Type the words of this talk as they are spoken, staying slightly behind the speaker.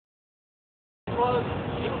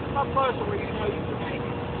up closer where you know you can make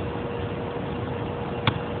it.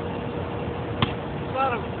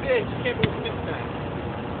 Son of a bitch, you can't believe you missed that.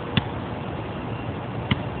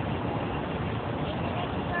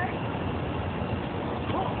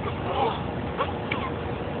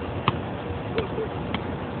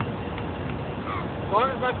 As long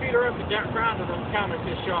as my feet are up the ground, I don't count as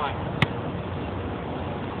his shot.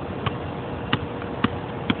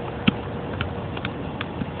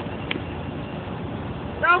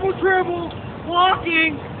 Double dribble,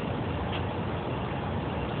 walking,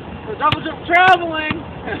 or double dribble traveling.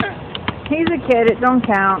 He's a kid, it don't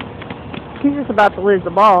count. He's just about to lose the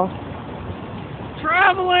ball.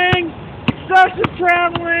 Traveling, excessive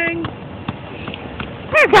traveling.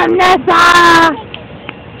 Here comes Nessa!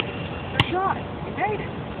 Good shot, you made it.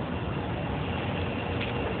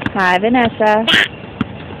 Hi, Vanessa.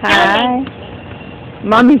 Hi.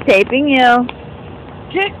 Mommy's taping you.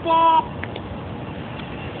 Kickball.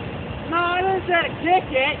 No, I didn't say to kick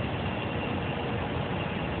it.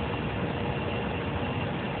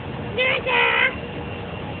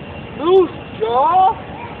 Loose jaw.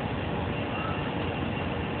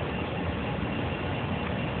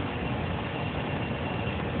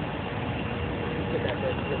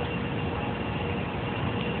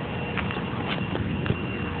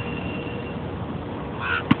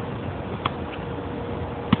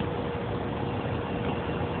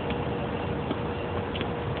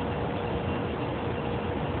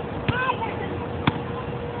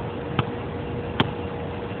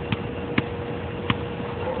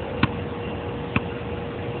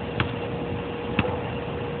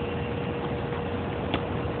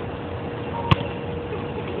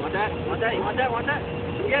 Want that?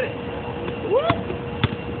 Get it. Woo!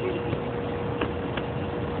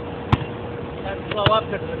 Have to slow up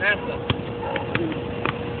because of Vanessa.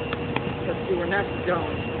 Let's see where Nessa's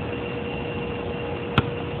going.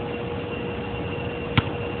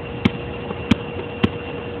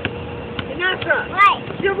 Vanessa! What?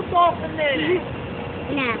 Give the ball from there.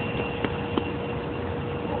 No.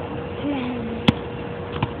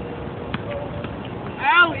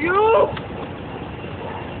 Alley-oop!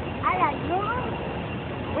 I got you.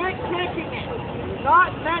 Quit kicking it. You're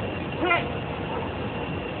not meant to kick.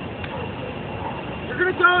 You're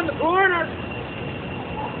going to go in the corner.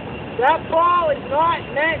 That ball is not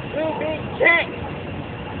meant to be kicked.